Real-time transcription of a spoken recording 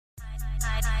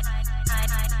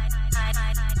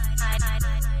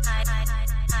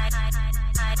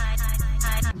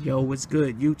Yo, what's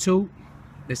good, YouTube?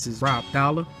 This is Rob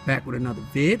Dollar back with another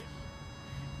vid.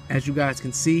 As you guys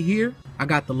can see here, I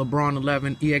got the Lebron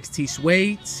 11 EXT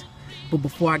Suedes. But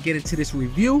before I get into this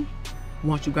review, I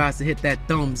want you guys to hit that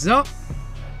thumbs up.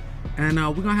 And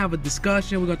we're gonna have a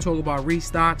discussion. We're gonna talk about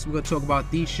restocks. We're gonna talk about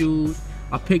these shoes.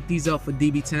 I picked these up for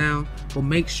DBTOWN, but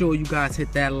make sure you guys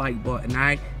hit that like button. All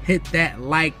right, hit that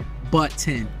like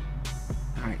button.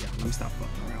 All right, y'all, let me stop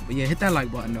fucking around. But yeah, hit that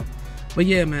like button though. But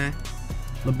yeah, man,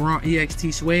 LeBron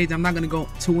EXT Suede. I'm not gonna go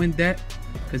too in depth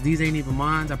because these ain't even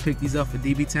mine. I picked these up for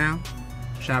DBTOWN.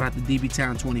 Shout out to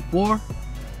DBTOWN24.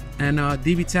 And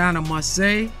DBTOWN, I must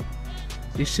say,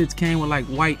 this shit came with like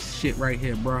white shit right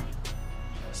here, bro.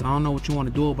 So I don't know what you want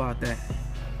to do about that.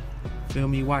 Feel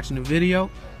me? You watching the video?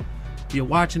 If you're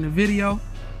watching the video,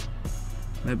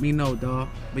 let me know, dog.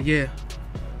 But yeah,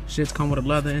 shit's come with a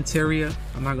leather interior.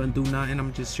 I'm not gonna do nothing. I'm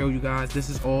gonna just show you guys. This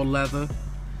is all leather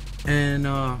and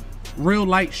real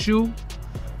light shoe.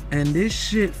 And this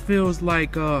shit feels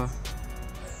like I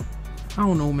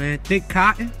don't know, man, thick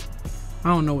cotton. I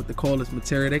don't know what to call this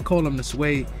material. They call them the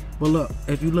suede. But look,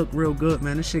 if you look real good,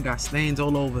 man, this shit got stains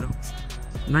all over them.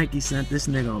 Nike sent this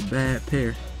nigga a bad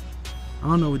pair. I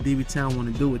don't know what DBTOWN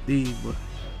want to do with these, but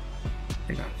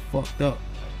they got fucked up.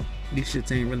 These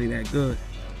shits ain't really that good.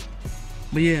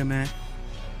 But yeah, man,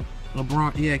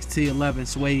 LeBron EXT 11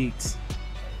 Suedes.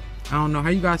 I don't know how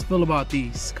you guys feel about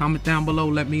these. Comment down below,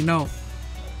 let me know.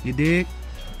 You dig?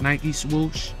 Nike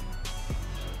swoosh.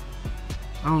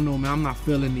 I don't know, man, I'm not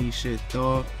feeling these shit,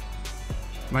 dog.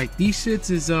 Like, these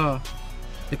shits is the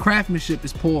craftsmanship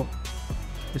is poor.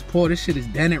 It's poor. This shit is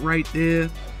dented right there.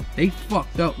 They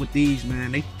fucked up with these,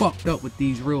 man. They fucked up with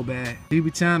these real bad.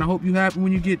 DBTOWN, I hope you happy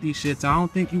when you get these shits. I don't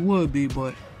think you would be,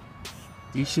 but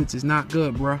these shits is not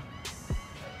good, bruh.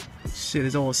 This shit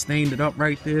is all stained it up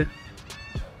right there.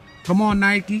 Come on,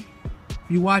 Nike. If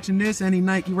you watching this, any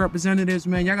Nike representatives,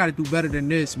 man, y'all gotta do better than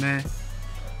this, man.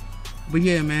 But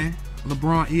yeah, man,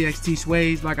 LeBron EXT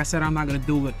Suedes. Like I said, I'm not gonna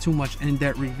do it too much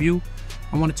in-depth review.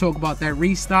 I want to talk about that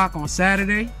restock on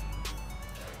Saturday.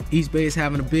 Eastbay is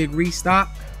having a big restock.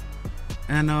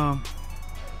 And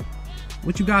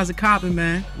what you guys are copping,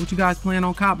 man? What you guys plan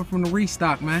on copping from the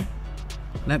restock, man?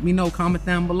 Let me know. Comment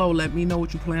down below. Let me know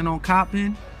what you plan on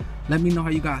copping. Let me know how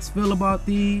you guys feel about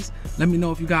these. Let me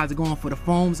know if you guys are going for the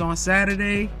foams on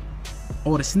Saturday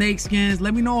or the snake skins.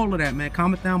 Let me know all of that, man.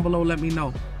 Comment down below. Let me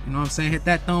know. You know what I'm saying? Hit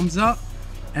that thumbs up.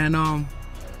 And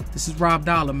this is Rob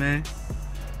Dollar, man.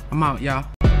 I'm out, y'all.